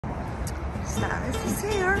Status is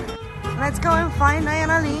here. Let's go and find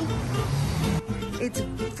Aiyana-Lee. It's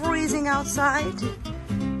freezing outside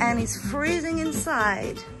and it's freezing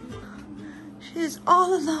inside. She's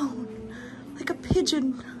all alone, like a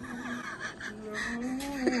pigeon.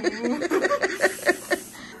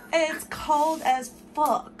 It's cold as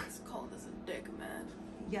fuck. It's cold as a dick, man.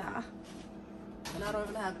 Yeah. And I don't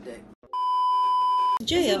even have a dick.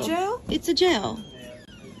 Jail. Is it jail? It's a jail.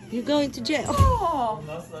 You're going to jail. Oh.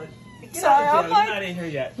 Sorry, I'm like, you're not in here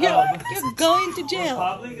yet. You're going to jail. We're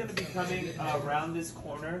probably going to be coming around this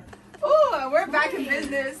corner. Ooh, we're back in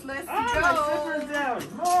business. Let's go. My zipper's down.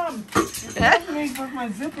 Mom, you're telling me to put my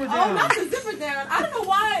zipper down. Oh, not the zipper down. I don't know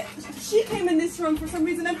why she came in this room for some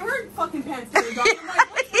reason and her fucking pants came down. I'm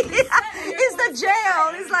like, It's the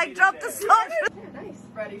jail. It's like, drop the sock. Yeah, nice.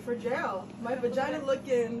 Ready for jail. My vagina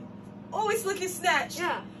looking... Oh, it's looking snatched.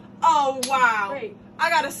 Yeah. Oh, wow. Great. I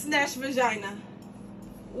got a snatched vagina.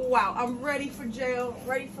 Wow, I'm ready for jail,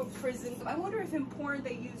 ready for prison. I wonder if in porn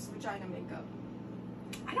they use vagina makeup.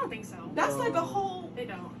 I don't think so. That's like a whole... They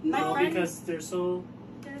don't. No, My friend, because they're so...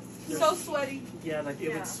 So sweaty. Yeah, like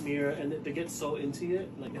it would smear and they get so into it,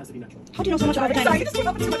 like it has to be natural. How do you know so much about Sorry, vagina? you just came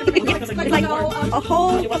up with too much information. It's like a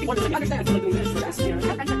whole... Understand.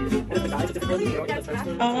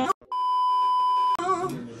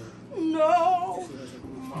 No.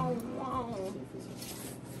 Oh,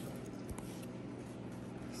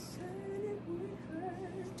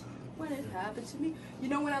 when it happened to me. You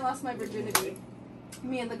know, when I lost my virginity,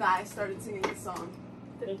 me and the guy started singing this song.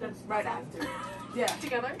 That's right after. Yeah.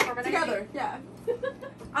 together? Together, yeah.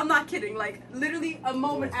 I'm not kidding. Like, literally a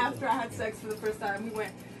moment after I had sex for the first time, we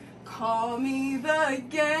went, call me the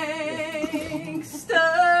gangster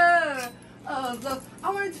of love.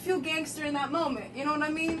 I wanted to feel gangster in that moment, you know what I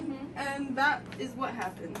mean? Mm-hmm. And that is what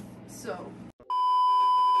happened. So,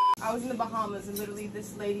 I was in the Bahamas and literally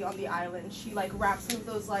this lady on the island, she like wraps one of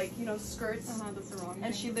those like, you know, skirts. That's the wrong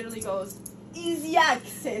And thing. she literally goes, easy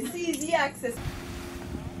access, easy access.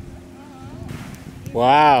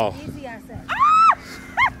 Wow. Easy access. I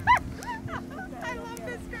love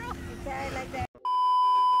this girl. Okay, like that.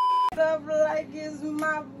 Stuff like it's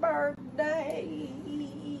my birthday.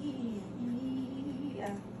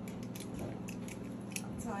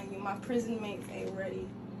 I'm telling you, my prison mates ain't ready.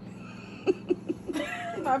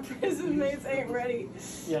 My prison mates ain't ready.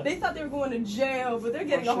 Yeah. They thought they were going to jail, but they're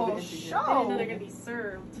getting a whole They show. didn't know they're gonna be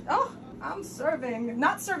served. Oh, I'm serving.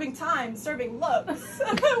 Not serving time, serving looks.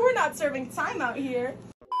 We're not serving time out here.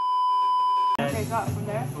 Okay, got it from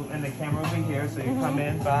there. And the camera over here, so you come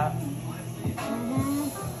in, Bob.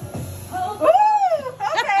 Ooh,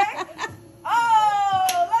 okay.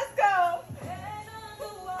 Oh, let's go.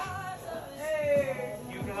 Hey.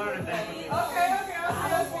 You can learn a thing from me. Okay,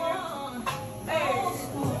 I'll see you. Hey.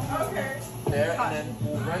 Okay. There, and then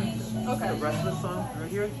we'll run Okay. the rest of the song through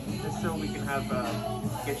here, just so we can have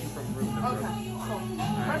get you from room to room. Okay, cool.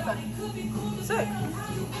 Perfect. Sick.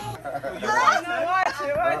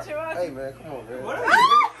 Watch it. Hey man, come on, man. What are you?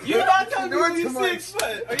 You're not telling me doing when too you're much. 6 foot.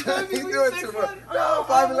 Are you telling me He's when doing you're 6 too much. foot? No,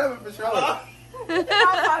 5'11" for sure. I'm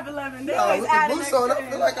 5'11". They No, always with add the an boots on, I extra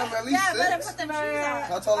feel like I'm at least Yeah, better 6. put them shoes on.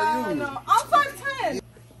 How tall are you? No, I'm 5'10".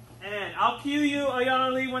 And I'll cue you,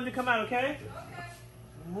 Aiyana-Lee, when to come out, okay?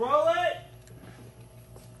 Roll it.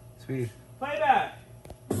 Sweet. Play back.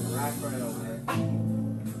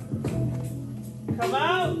 Come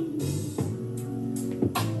out.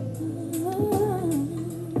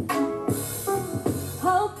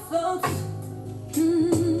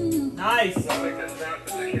 Nice.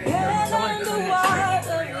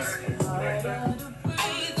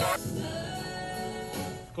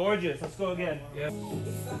 Gorgeous. Let's go again. Yep.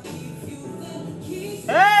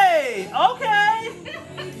 Hey. Okay.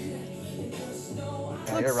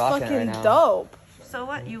 Looks fucking dope. So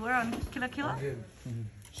what? You were on Killa Killa?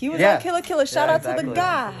 He was on Killa Killa. Shout out to the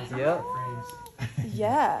guy. Yep.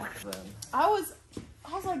 Yeah. I was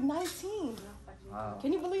like 19. Wow.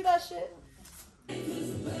 Can you believe that shit?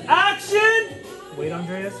 Action. Wait,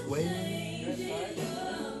 Andreas. Wait.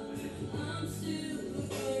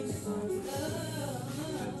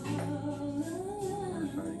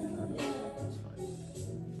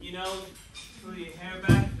 You know, pull your hair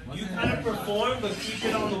back. You kind of perform, but keep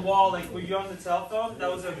it on the wall, like when you're on the telephone.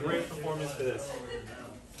 That was a great performance for this.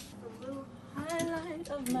 A little highlight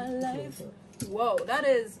of my life. Whoa, that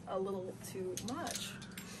is a little too much.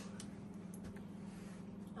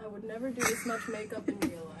 I would never do this much makeup in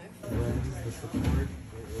real life.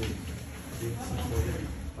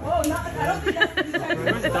 Oh, not, I don't think that's the type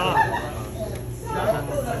Where's Doc?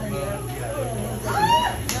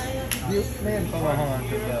 Man, hold on. Go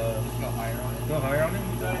higher on it. Go higher on it?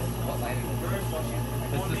 What light is it?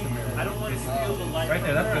 It's just a mirror. I don't want to just feel the light. Right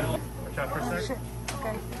there, that's good. Watch out for a sec. Shit.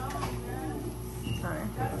 Okay. Sorry.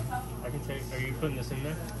 I can take. Are you putting this in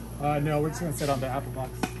there? No, we're just gonna sit on the apple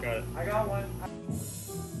box. Got it. I got one.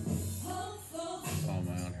 Oh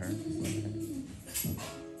my on her.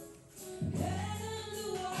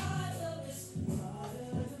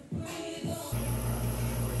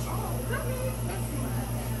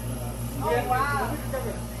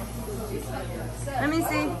 Let me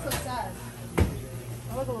see.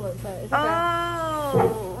 I look a little upset. It's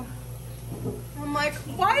Oh. I'm like,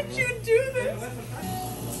 why'd you do this?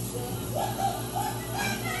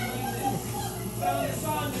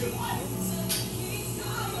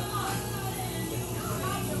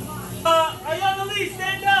 Aiyana-Lee,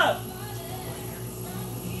 stand up!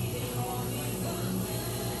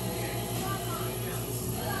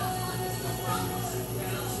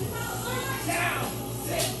 Down!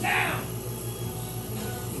 Sit down!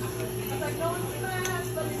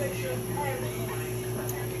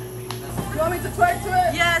 You want me to twerk to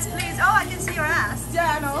it? Yes, please. Oh, I can see your ass.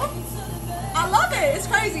 Yeah, I know. I love it. It's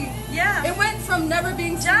crazy. Yeah. It went from never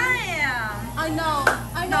being seen. Damn. I know.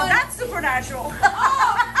 I know. No, that's supernatural.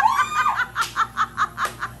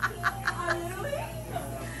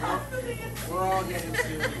 We're all getting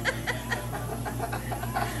serious.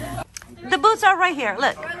 The boots are right here.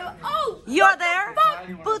 Look. Oh, You're there.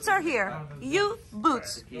 Boots are here. You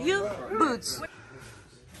boots. You boots.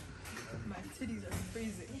 my titties are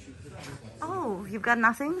freezing. Oh, you've got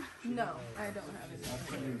nothing? No, I don't have it.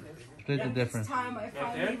 Split the difference. It's time I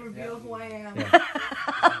finally reveal who I am.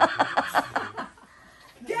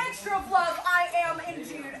 Gangster of Love, I am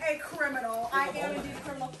indeed a criminal. I am indeed a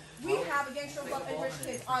criminal. We have a Gangster of Love and Rich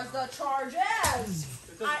Kids as the charges.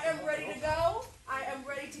 I am ready to go. I am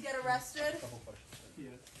ready to get arrested.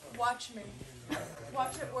 Watch me.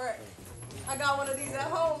 Watch it work. I got one of these at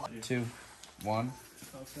home. 2, 1.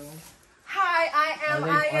 Hi, I am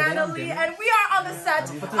Aiyana-Lee, and we are on the set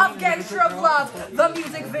of Gangster of Love, the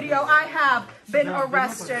music video. I have been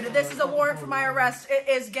arrested. This is a warrant for my arrest. It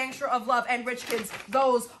is Gangster of Love and Rich Kids.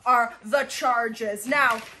 Those are the charges.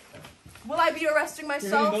 Now, will I be arresting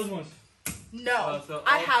myself? Those ones. No. so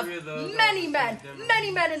I all have three of those many are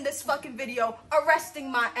men in this fucking video arresting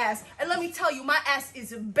my ass. And let me tell you, my ass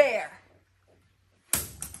is bare.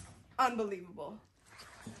 Unbelievable.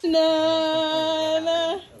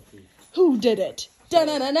 Who did it?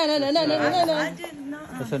 I did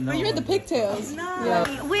not. But you're the pigtails. No.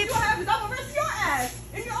 Yeah. Wait. You have to arrest your ass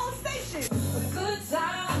in your own station.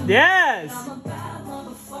 Yes!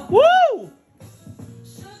 Woo!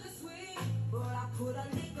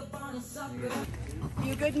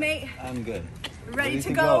 You good, mate? I'm good. Ready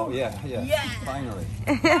to go? Yeah. Yeah. Finally.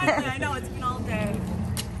 I know, it's been all day.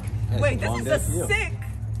 Wait, this is a sick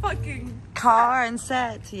fucking Car and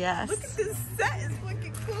set, yes. look at this set. It's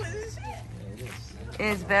fucking cool as shit.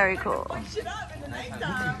 It's very cool. Fuck shit up in the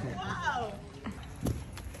nighttime. Wow.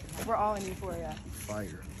 We're all in euphoria.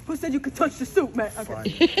 Fire. Who said you could touch the soup, man? Okay.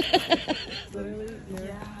 Literally,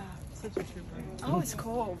 yeah. Such a trooper. Oh, it's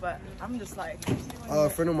cool, but I'm just like. A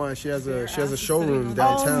friend of mine, she has a showroom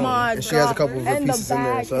downtown, Oh my and she has a couple of her God. pieces in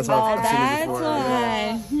there, so that's how I opportunity for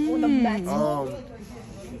her.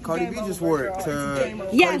 Cardi B just wore it to.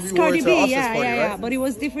 Yes, wore it Cardi to B, Office yeah, Party, yeah, yeah. right? But it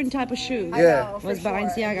was different type of shoes. Yeah. It was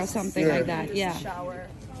Balenciaga or something like that, yeah. Shower.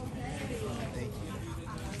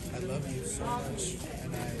 I love you so much,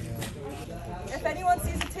 and If anyone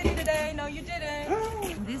sees a titty today, no, you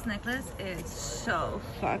didn't. This necklace is so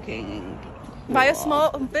fucking By a small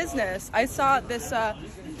business. I saw this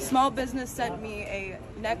small business sent me a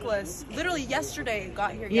necklace literally yesterday,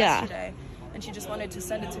 got here yesterday. And she just wanted to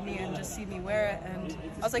send it to me and just see me wear it. And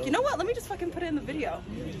I was like, you know what? Let me just fucking put it in the video.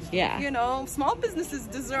 yeah. You know, small businesses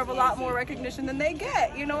deserve a lot more recognition than they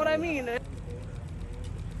get. You know what I mean? And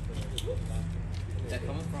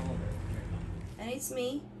it's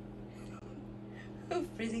me,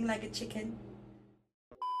 freezing like a chicken.